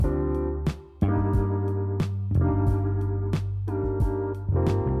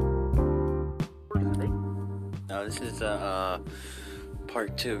this is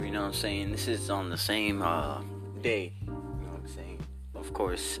part two. You know what I'm saying? This is on the same day. You know what I'm saying? Of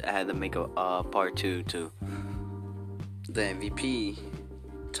course, I had to make a part two to the MVP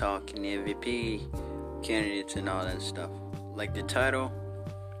talk and the MVP candidates and all that stuff. Like the title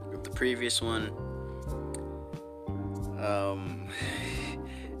of the previous one.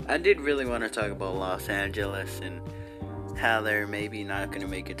 I did really want to talk about Los Angeles and how they're maybe not going to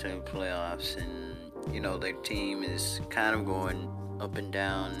make it to the playoffs, and you know their team is kind of going up and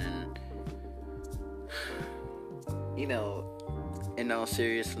down, and you know, in all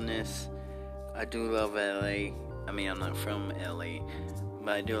seriousness, I do love LA. I mean, I'm not from LA,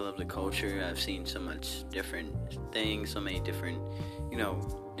 but I do love the culture. I've seen so much different things, so many different,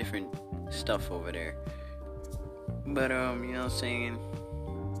 different stuff over there. But you know what I'm saying?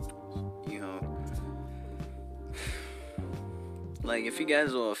 Like, if you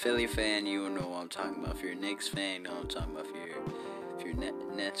guys are a Philly fan, you know what I'm talking about. If you're a Knicks fan, you know what I'm talking about. If you're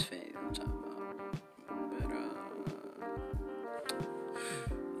Nets fan, you know what I'm talking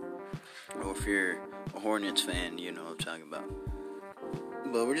about. Or if you're a Hornets fan, you know what I'm talking about.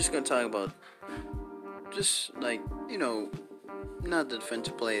 But we're just gonna talk about just not the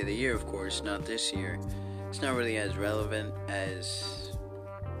defensive player of the year, of course, not this year. It's not really as relevant as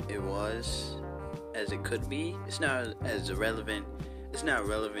it was, as it could be. It's not as relevant. It's not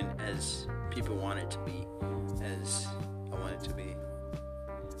relevant as people want it to be, as I want it to be.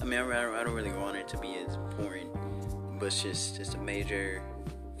 I mean, I don't really want it to be as important, but it's a major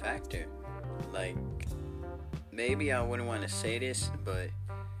factor. Like, maybe I wouldn't want to say this, but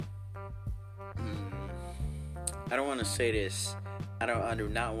I don't want to say this. I do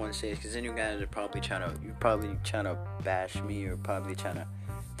not want to say this, because then you guys are probably trying to bash me, or probably trying to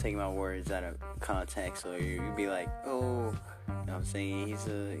take my words out of context, or you'd be like, oh, you know what I'm saying, he's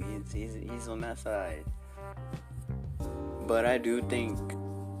on that side. But I do think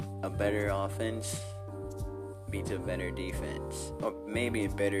a better offense beats a better defense, or maybe a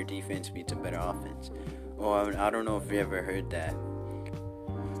better defense beats a better offense. Or I don't know if you ever heard that.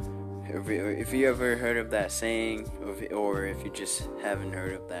 If you ever heard of that saying, or if you just haven't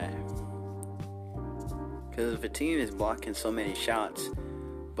heard of that. Because if a team is blocking so many shots,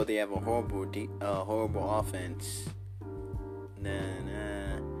 but they have a horrible offense, then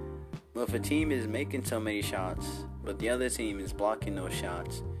well, if a team is making so many shots, but the other team is blocking those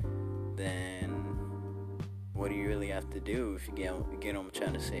shots, then what do you really have to do if you get what I'm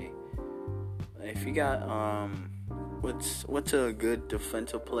trying to say? If you got what's a good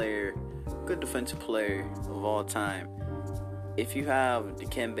defensive player of all time? If you have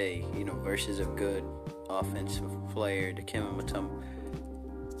Dikembe, versus a good offensive player, Dikembe Mutombo.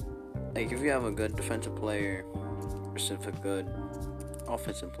 Like, if you have a good defensive player versus a good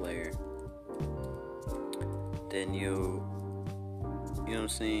offensive player, then you know what I'm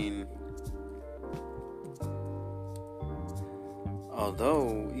saying?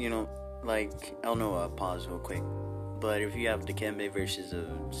 Although, I don't know, I'll pause real quick. But if you have Dikembe versus I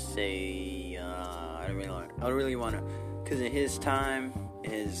don't really want to, because in his time,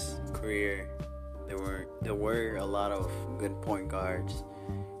 his career, there were a lot of good point guards,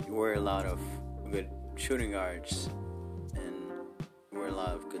 there were a lot of good shooting guards, and there were a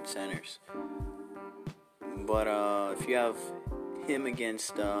lot of good centers. But if you have him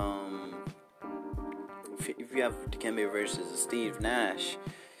against, if you have Dikembe versus Steve Nash,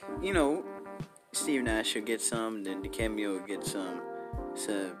 Steve Nash will get some, then Dikembe will get some,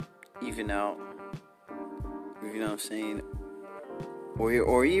 to even out. You know what I'm saying?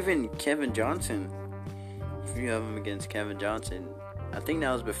 Or even Kevin Johnson. If you have him against Kevin Johnson, I think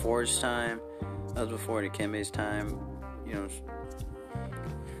that was before his time. That was before Dikembe's time.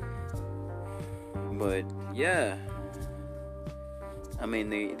 But yeah, I mean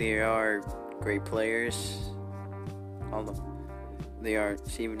they are great players. They are.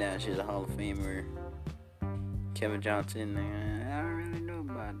 Steve Nash is a Hall of Famer. Kevin Johnson, I don't really know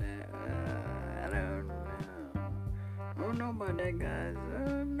about that. I don't know about that, guys. I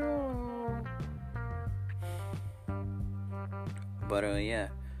don't know. But yeah.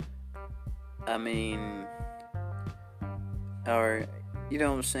 I mean, or you know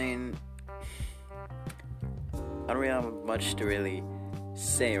what I'm saying? I don't really have much to really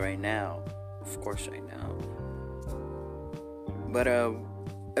say right now. Of course, right now. But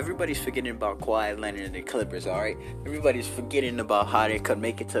everybody's forgetting about Kawhi Leonard and the Clippers, alright? Everybody's forgetting about how they could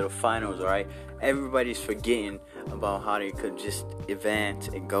make it to the finals, alright? Everybody's forgetting about how they could just advance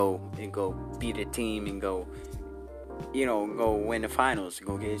and go beat a team and go win the finals,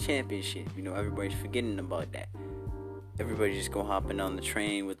 go get a championship. Everybody's forgetting about that. everybody just go hopping on the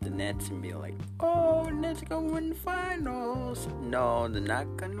train with the Nets and be like, oh, the Nets gonna win the finals. No, they're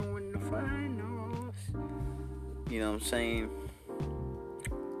not gonna win the finals. You know what I'm saying?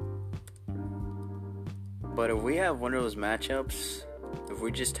 But if we have one of those matchups, if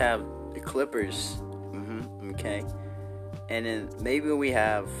we just have the Clippers, okay, and then maybe we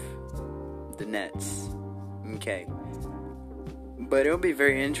have the Nets, okay, but it'll be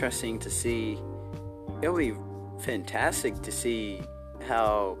very interesting to see. It'll be fantastic to see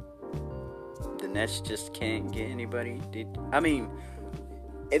how the Nets just can't get anybody. I mean,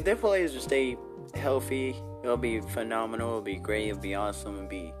 if their players will stay healthy, it'll be phenomenal. It'll be great. It'll be awesome. It'll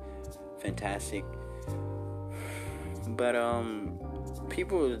be fantastic. But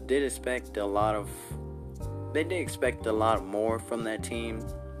people did expect a lot of. They did expect a lot more from that team,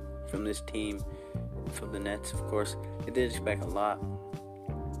 from this team, from the Nets, of course. They did expect a lot.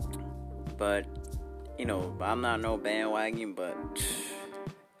 But, you know, I'm not no bandwagon, but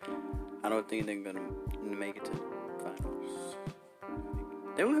I don't think they're going to make it to the finals.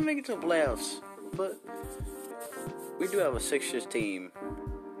 They won't make it to the playoffs, but we do have a Sixers team.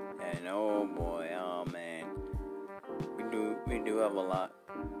 And, oh, boy, oh, man. We do have a lot.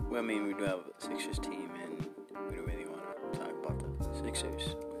 Well, I mean, we do have a Sixers team, and we don't really want to talk about the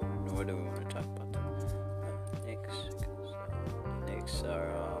Sixers. Nor do we want to talk about the Knicks. Because the Knicks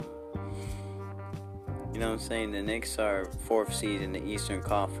are, you know what I'm saying? The Knicks are 4th seed in the Eastern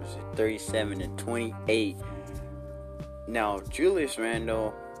Conference at 37-28. Now, Julius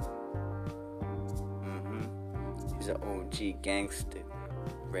Randle, he's an OG gangster,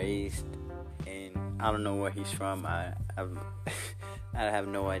 raised in, I don't know where he's from. I have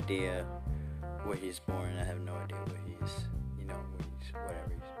no idea where he's born. I have no idea where he's, you know, where he's, whatever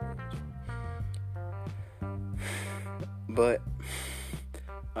he's from. But,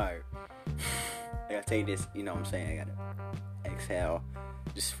 alright. I gotta take this, you know what I'm saying? I gotta exhale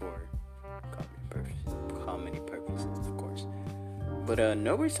just for comedy purposes, of course. But,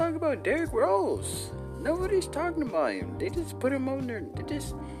 nobody's talking about Derrick Rose. Nobody's talking about him. They just put him on there. They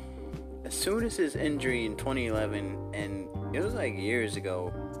just, as soon as his injury in 2011, and it was like years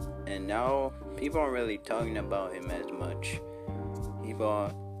ago, and now people aren't really talking about him as much.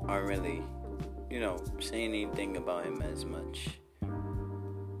 People aren't really, you know, saying anything about him as much.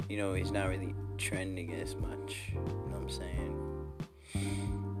 You know, he's not really trending as much. You know what I'm saying?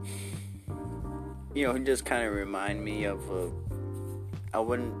 You know, he just kind of remind me of I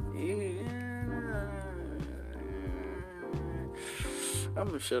wouldn't. I'm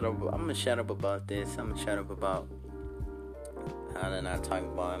gonna shut up about this. I'm gonna shut up about how they're not talking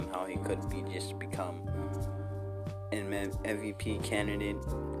about him, how he could be just become an MVP candidate.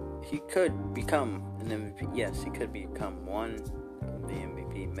 He could become an MVP. Yes, he could become one of the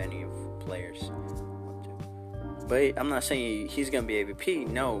MVP. Many of players want to. But I'm not saying he's gonna be MVP.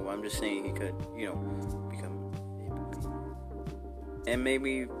 No, I'm just saying he could, you know, become MVP. And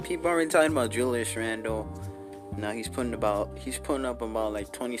maybe people are already talking about Julius Randle. Now he's putting up about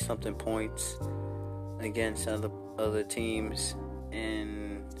like 20 something points against other teams,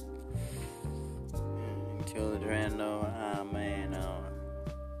 and Julius Randle,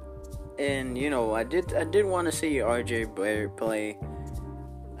 and you know, I did want to see RJ Barrett play.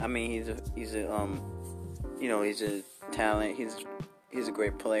 I mean, he's a you know, he's a talent. He's a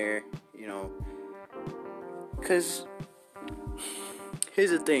great player, you know. Cause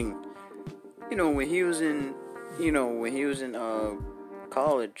here's the thing, you know, when he was in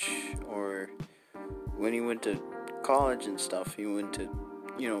college, or when he went to college and stuff, he went to,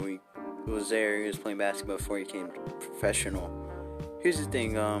 you know, he was there, he was playing basketball before he became professional. Here's the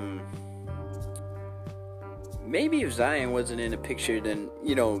thing, maybe if Zion wasn't in the picture, then,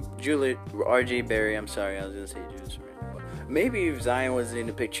 you know, RJ Barry, I'm sorry, I was going to say Julius Randle. Maybe if Zion wasn't in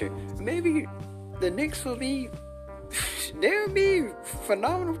the picture, maybe the Knicks will be, they'll be a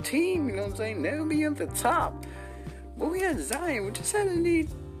phenomenal team, you know what I'm saying? They'll be at the top. But we had Zion. We just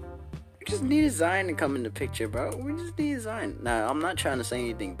needed Zion to come in the picture, bro. We just needed Zion. Now, I'm not trying to say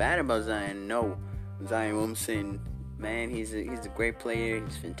anything bad about Zion. No, Zion Williamson, man, he's a great player.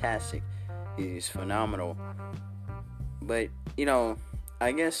 He's fantastic. He's phenomenal. But, you know,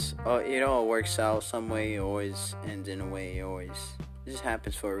 I guess it all works out some way. It always ends in a way. It just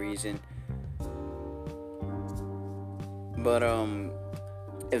happens for a reason. But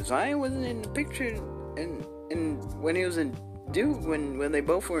if Zion wasn't in the picture, and when he was in Duke, when they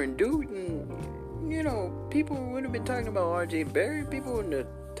both were in Duke, and, you know, people would have been talking about RJ Barrett. People wouldn't have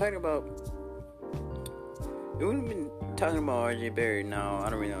talking about. It wouldn't have been talking about RJ Barrett. Now I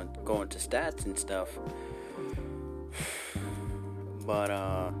don't really want to go into stats and stuff, but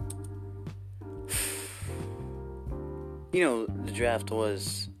the draft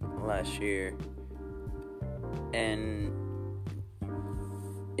was last year, and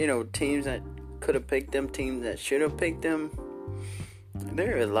teams that could have picked them, teams that should have picked them.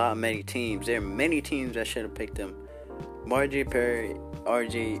 There are many teams. There are many teams that should have picked them. RJ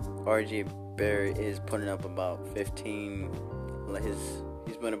Barrett is putting up about 15.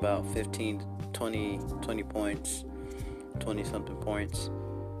 He's been about 15, 20 points, 20 something points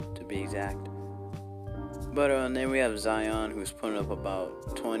to be exact. But then we have Zion, who's putting up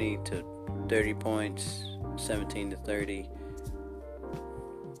about 20 to 30 points, 17 to 30.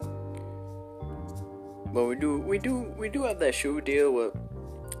 But we do have that shoe deal.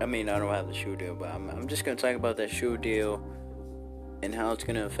 I don't have the shoe deal, but I'm just gonna talk about that shoe deal and how it's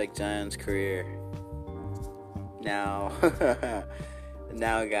gonna affect Zion's career. Now,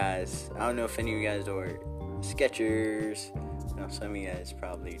 guys, I don't know if any of you guys wear Skechers. Some of you guys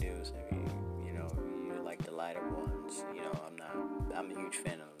probably do. Some of you like the lighter ones. I'm a huge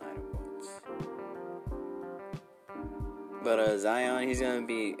fan of the lighter ones. But Zion, he's gonna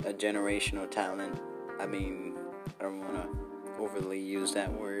be a generational talent. I don't want to overly use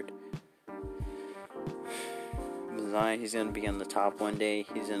that word. Zion, he's going to be on the top one day.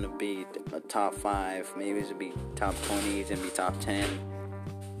 He's going to be a top 5. Maybe he's going to be top 20. He's going to be top 10.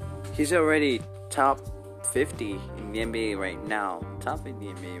 He's already top 50 in the NBA right now. Top 50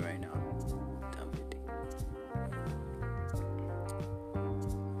 in the NBA right now. Top 50.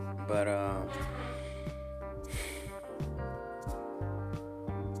 But,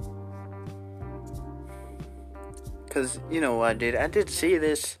 because, I did see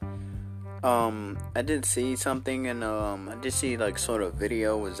this, I did see something, and, I did see, sort of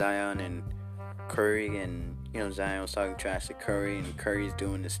video with Zion and Curry, and, Zion was talking trash to Curry, and Curry's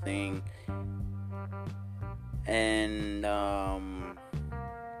doing this thing, and,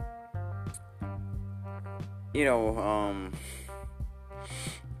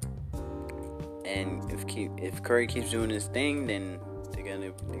 and if Curry keeps doing this thing, then they're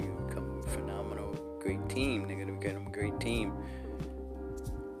gonna become phenomenal, great team. They're gonna get them a great team.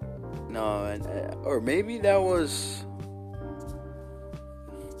 No, or maybe that was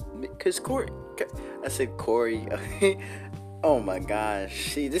because Corey. I said Corey. Oh my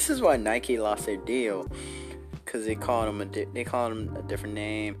gosh! See, this is why Nike lost their deal, because they called him a different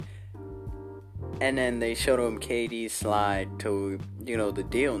name, and then they showed him KD's slide to the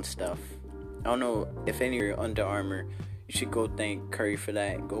deal and stuff. I don't know if any of you are Under Armour. You should go thank Curry for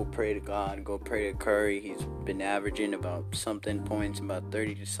that. Go pray to God. Go pray to Curry. He's been averaging about something points, about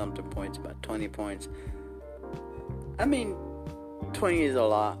 30 to something points, about 20 points. 20 is a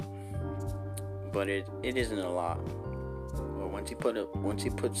lot, but it isn't a lot. But once he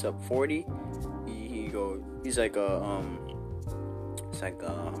puts up 40, he's like a it's like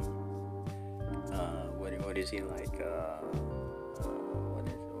what is he like?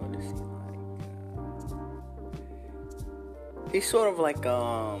 What is he like? He's sort of like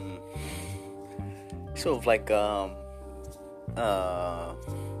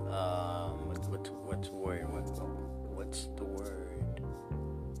what's the word?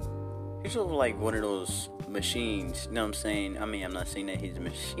 He's sort of like one of those machines, you know what I'm saying? I'm not saying that he's a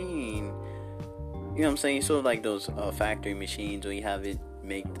machine, you know what I'm saying? He's sort of like those factory machines where you have it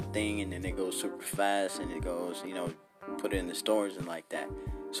make the thing and then it goes super fast and it goes, put it in the stores and like that.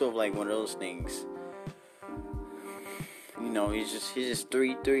 Sort of like one of those things. He's just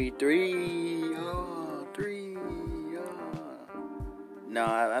 3. Oh, 3. No,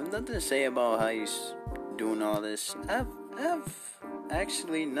 I have nothing to say about how he's doing all this. I have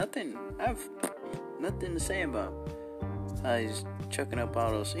actually nothing. I have nothing to say about how he's chucking up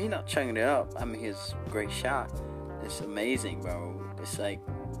all those. He's not chucking it up. His great shot. It's amazing, bro. It's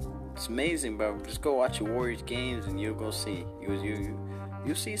amazing, bro. Just go watch the Warriors games and you'll go see.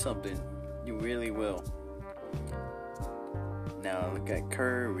 You'll see something. You really will. Now look at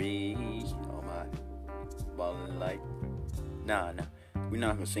Curry. Oh my. Ballin' like. Nah. We're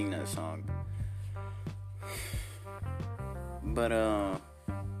not gonna sing that song. But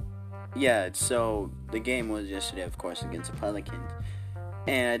yeah, so the game was yesterday, of course, against the Pelicans.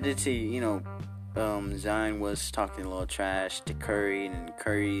 And I did see, Zion was talking a little trash to Curry, and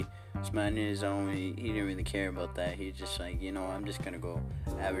Curry was minding his own. He didn't really care about that. He was just like, I'm just gonna go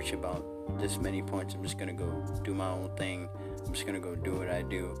average about this many points. I'm just gonna go do my own thing. I'm just gonna go do what I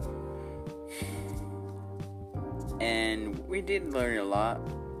do. And we did learn a lot.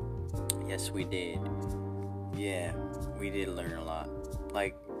 Yes, we did. Yeah, we did learn a lot.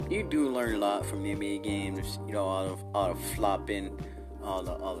 Like, you do learn a lot from the NBA games. All the flopping, all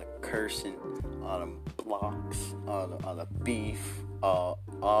the cursing, all the blocks, all the beef, all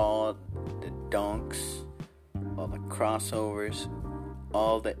the dunks, all the crossovers,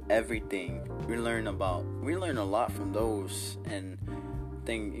 all the everything. We learn a lot from those, and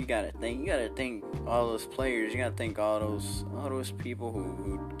you gotta think all those players. You gotta think all those people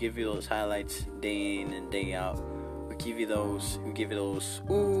who give you those highlights day in and day out. Who give you those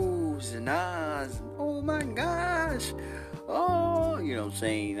oohs and ahs. Oh my gosh. Oh, you know what I'm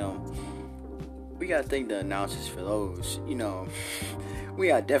saying? We gotta thank the announcers for those. We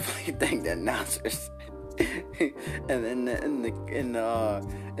gotta definitely thank the announcers. and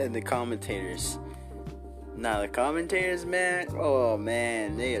the commentators. Now the commentators, man, oh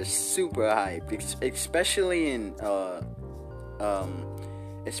man, they are super hype, especially in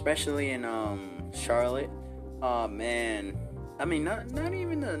Charlotte. Oh man, I mean not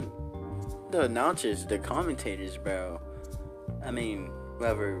even the announcers, the commentators, bro. I mean,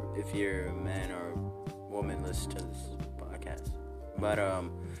 whoever, if you're a man or woman, listen to this podcast. But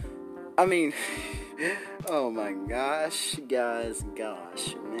I mean, oh my gosh, guys,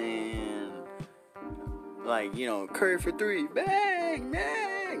 man. Like, Curry for 3, bang,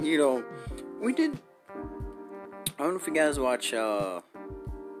 bang. We did. I don't know if you guys watch. You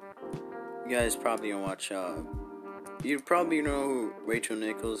guys probably don't watch. You probably know who Rachel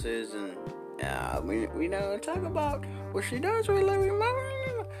Nichols is, and we know talk about what she does with Larry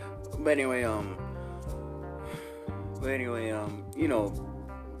Martin. But anyway,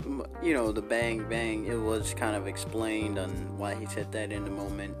 the bang bang. It was kind of explained on why he said that in the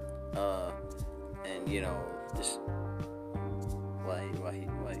moment. And just why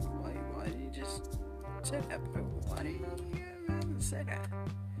did he just say that? Why did he say that?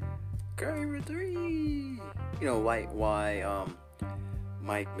 Curry for 3.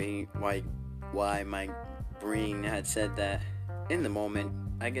 Why Mike Breen had said that in the moment.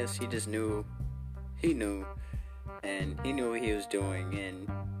 I guess he just knew. He knew, and he knew what he was doing, and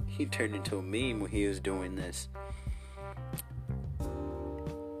he turned into a meme when he was doing this.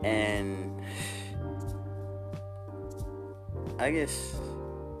 And I guess,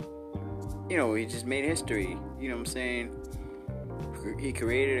 he just made history. You know what I'm saying? He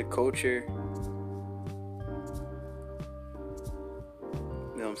created a culture.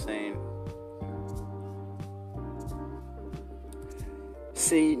 You know what I'm saying?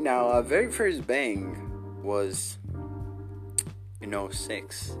 See, now, our very first bang was in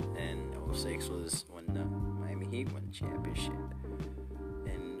 06. And 06 was when the Miami Heat won the championship.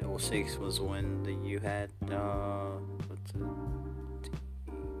 And 06 was when you had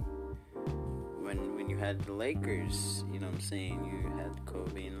when you had the Lakers, you know what I'm saying? You had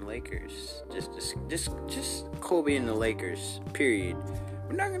Kobe and the Lakers. Just Kobe and the Lakers, period.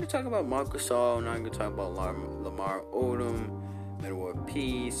 We're not going to talk about Marc Gasol. We're not going to talk about Lamar Odom, Metta World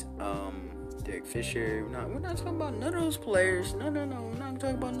Peace, Derek Fisher. We're not talking about none of those players. No. We're not going to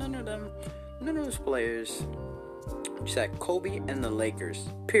talk about none of them. None of those players. Just like Kobe and the Lakers,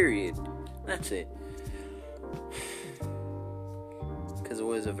 period. That's it. Because it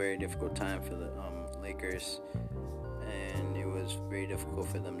was a very difficult time for the Lakers, and it was very difficult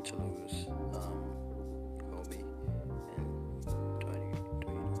for them to lose Kobe in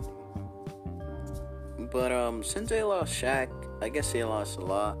 2020. But since they lost Shaq, I guess they lost a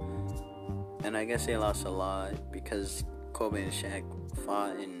lot. And I guess they lost a lot because Kobe and Shaq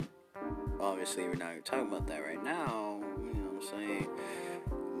fought, and obviously we're not talking about that right now, you know what I'm saying?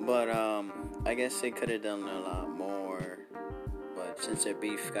 But I guess they could have done a lot more. But since their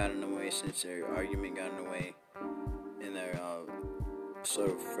beef got in the way, since their argument got in the way, and their sort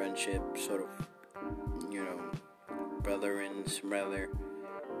of friendship, sort of, brotherins, rather,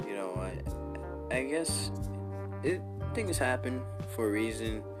 I guess things happen for a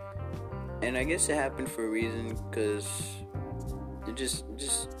reason. And I guess it happened for a reason because it just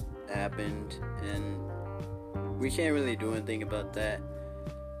happened, and we can't really do anything about that.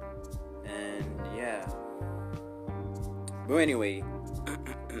 And yeah. But anyway,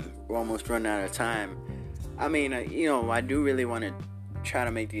 we're almost running out of time. I mean, I do really want to try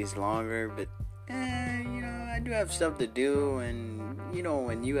to make these longer, but I do have stuff to do, and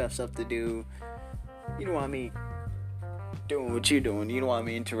when you have stuff to do, you don't want me doing what you're doing. You don't want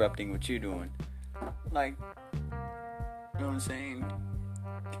me interrupting what you're doing. Like, you know what I'm saying?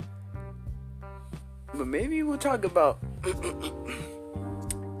 But maybe we'll talk about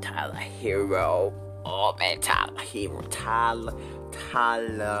Tyler Hero. Oh man, Tyler Hero. Tyler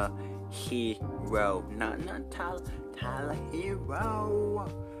Hero. Not Tyler. Tyler Hero.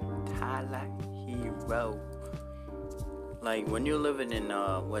 Tyler Hero. Like, when you're living in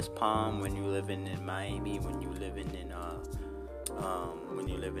West Palm, when you're living in Miami, when you're living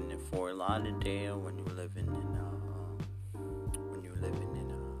in Fort Lauderdale, when you're living in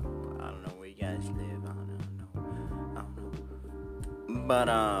I don't know where you guys live, I don't know. But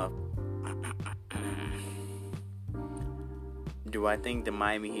do I think the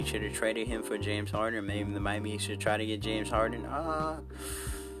Miami Heat should have traded him for James Harden? Or maybe the Miami Heat should try to get James Harden?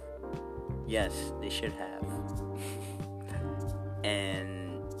 Yes, they should have.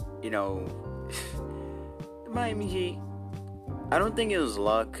 And, you know, the Miami Heat, I don't think it was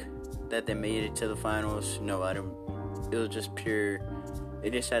luck that they made it to the finals. No, I don't. It was just pure. They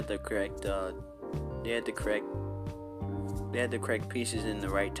just had the correct. They had the correct pieces in the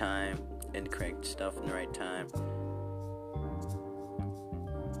right time and the correct stuff in the right time.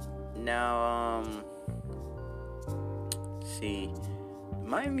 Now, see,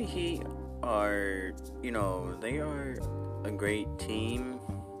 Miami Heat are, you know, they are a great team.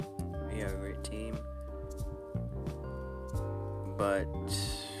 They are a great team. But,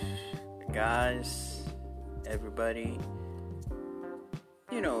 guys, everybody,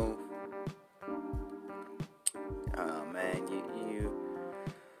 you know, oh man,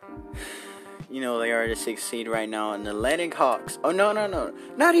 you know, they are the 6th seed right now, and the Atlantic Hawks. Oh, no,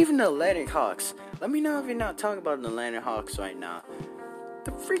 not even the Atlantic Hawks. Let me know if you're not talking about the Atlantic Hawks right now.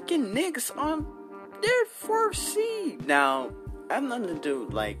 The freaking Knicks on their 4th seed. Now, I have nothing to do,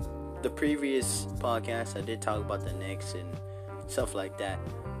 like, the previous podcast, I did talk about the Knicks and stuff like that.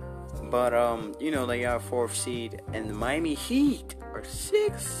 But, you know, they are 4th seed, and the Miami Heat are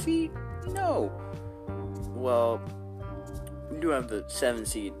 6th seed. No. Well, we do have the 7th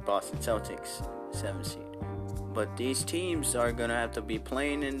seed, Boston Celtics, 7th seed. But these teams are going to have to be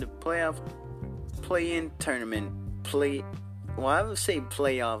playing in the play-in tournament. Well, I would say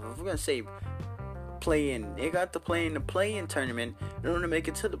playoff. If we're going to say play-in, they got to play in the play-in tournament in order to make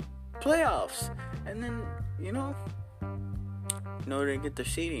it to the playoffs. And then, you know, in order to get the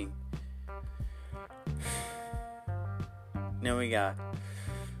seeding. Then we got,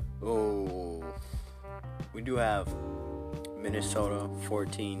 we do have Minnesota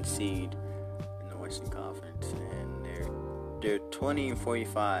 14 seed in the Western Conference, and they're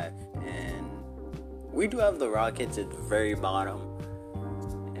 20-45, and we do have the Rockets at the very bottom,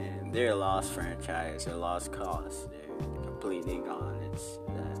 and they're a lost franchise, they're a lost cause, they're completely gone.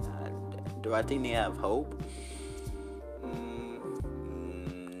 Do I think they have hope?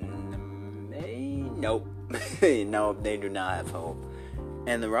 Nope. Nope, they do not have hope.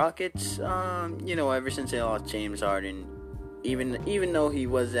 And the Rockets, you know, ever since they lost James Harden, even though he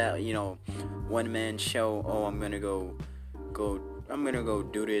was that, you know, one-man show, I'm gonna go do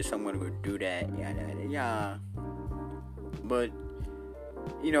this, I'm gonna go do that, yeah. But,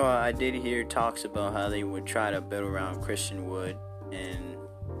 you know, I did hear talks about how they would try to build around Christian Wood, and,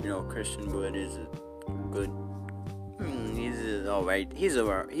 you know, Christian Wood is a good, he's an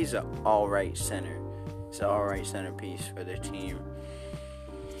alright center. He's an alright centerpiece for their team.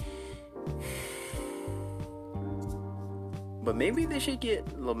 But maybe they should get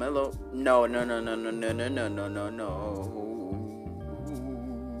LaMelo. No.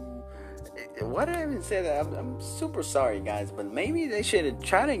 Why did I even say that? I'm super sorry, guys. But maybe they should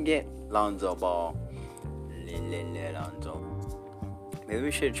try to get Lonzo Ball. Lonzo. Maybe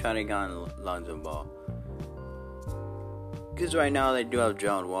we should try to get Lonzo Ball. Because right now they do have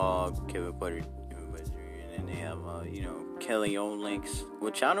John Wall, Kevin Porter, and they have, you know, Kelly Olynyk,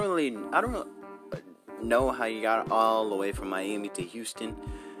 which I don't know how you got all the way from Miami to Houston.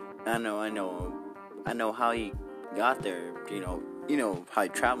 I know how he got there, you know how he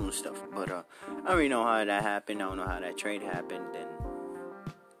traveled and stuff, but I don't really know how that happened. I don't know how that trade happened, and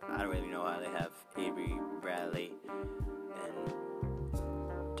I don't really know how they have Avery Bradley and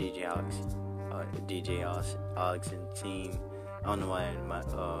DJ Alex and team. I don't know why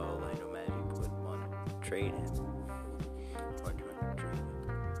Orlando Magic would want to trade him or do a trade.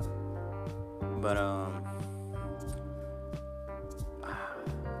 But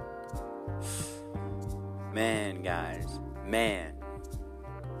man, guys, man,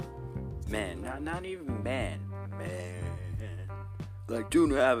 not even man. Like, do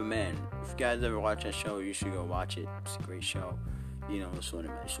not have a man. If you guys ever watch that show, you should go watch it. It's a great show. You know, it's one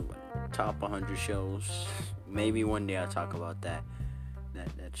of my top 100 shows. Maybe one day I'll talk about that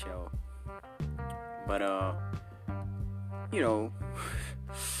show. But you know.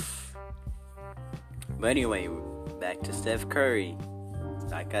 But anyway, back to Steph Curry.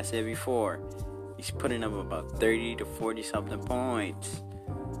 Like I said before, he's putting up about 30 to 40 something points.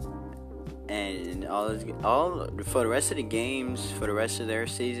 And all for the rest of the games, for the rest of their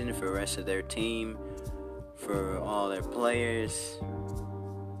season, for the rest of their team, for all their players,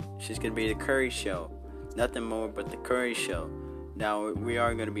 it's just gonna be the Curry show. Nothing more but the Curry show. Now we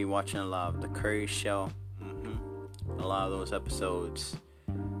are gonna be watching a lot of the Curry show. A lot of those episodes,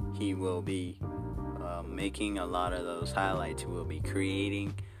 he will be making a lot of those highlights. He will be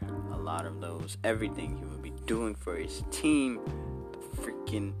creating a lot of those, everything he will be doing for his team, the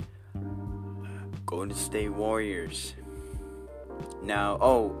freaking Golden State Warriors. Now,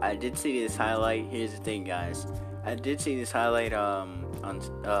 I did see this highlight. Here's the thing, guys. I did see this highlight on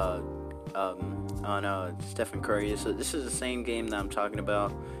Stephen Curry. So this is the same game that I'm talking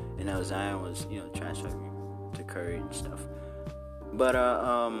about, and Zion was trash talking to Curry and stuff. But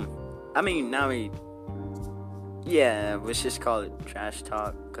let's just call it trash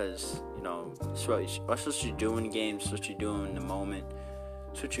talk, because it's what you do in the game, it's what you do in the moment,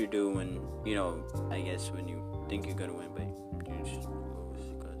 it's what you do when I guess when you think you're gonna win, but you just lose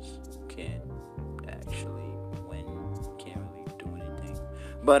because you can't actually win, you can't really do anything.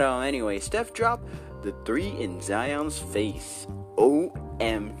 But anyway, Steph dropped the 3 in Zion's face.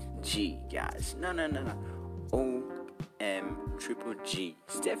 OMG, guys. No. Triple G.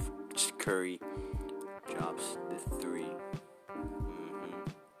 Steph Curry drops the 3.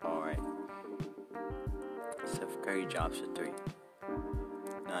 Alright. Steph Curry drops the 3.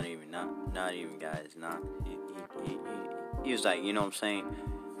 Not even, guys. He was like, you know what I'm saying?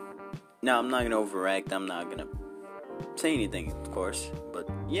 Now, I'm not gonna overact. I'm not gonna say anything, of course. But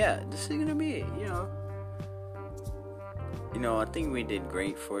yeah, this is gonna be it, I think we did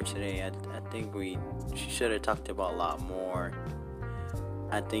great for today. I think we should have talked about a lot more.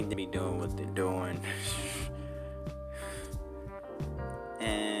 I think they be doing what they're doing.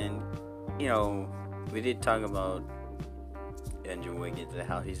 And, we did talk about Andrew Wiggins and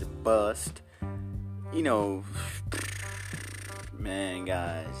how he's a bust. Man,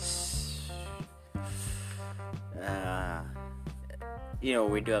 guys.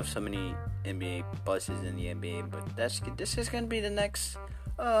 We do have so many NBA buses in the NBA, but this is gonna be the next.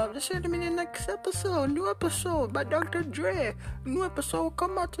 This is gonna be the next episode. New episode by Dr. Dre. New episode will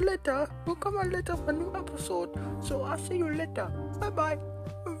come out later. We'll come out later for a new episode. So I'll see you later. Bye bye.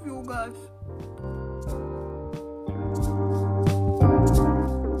 Love you guys.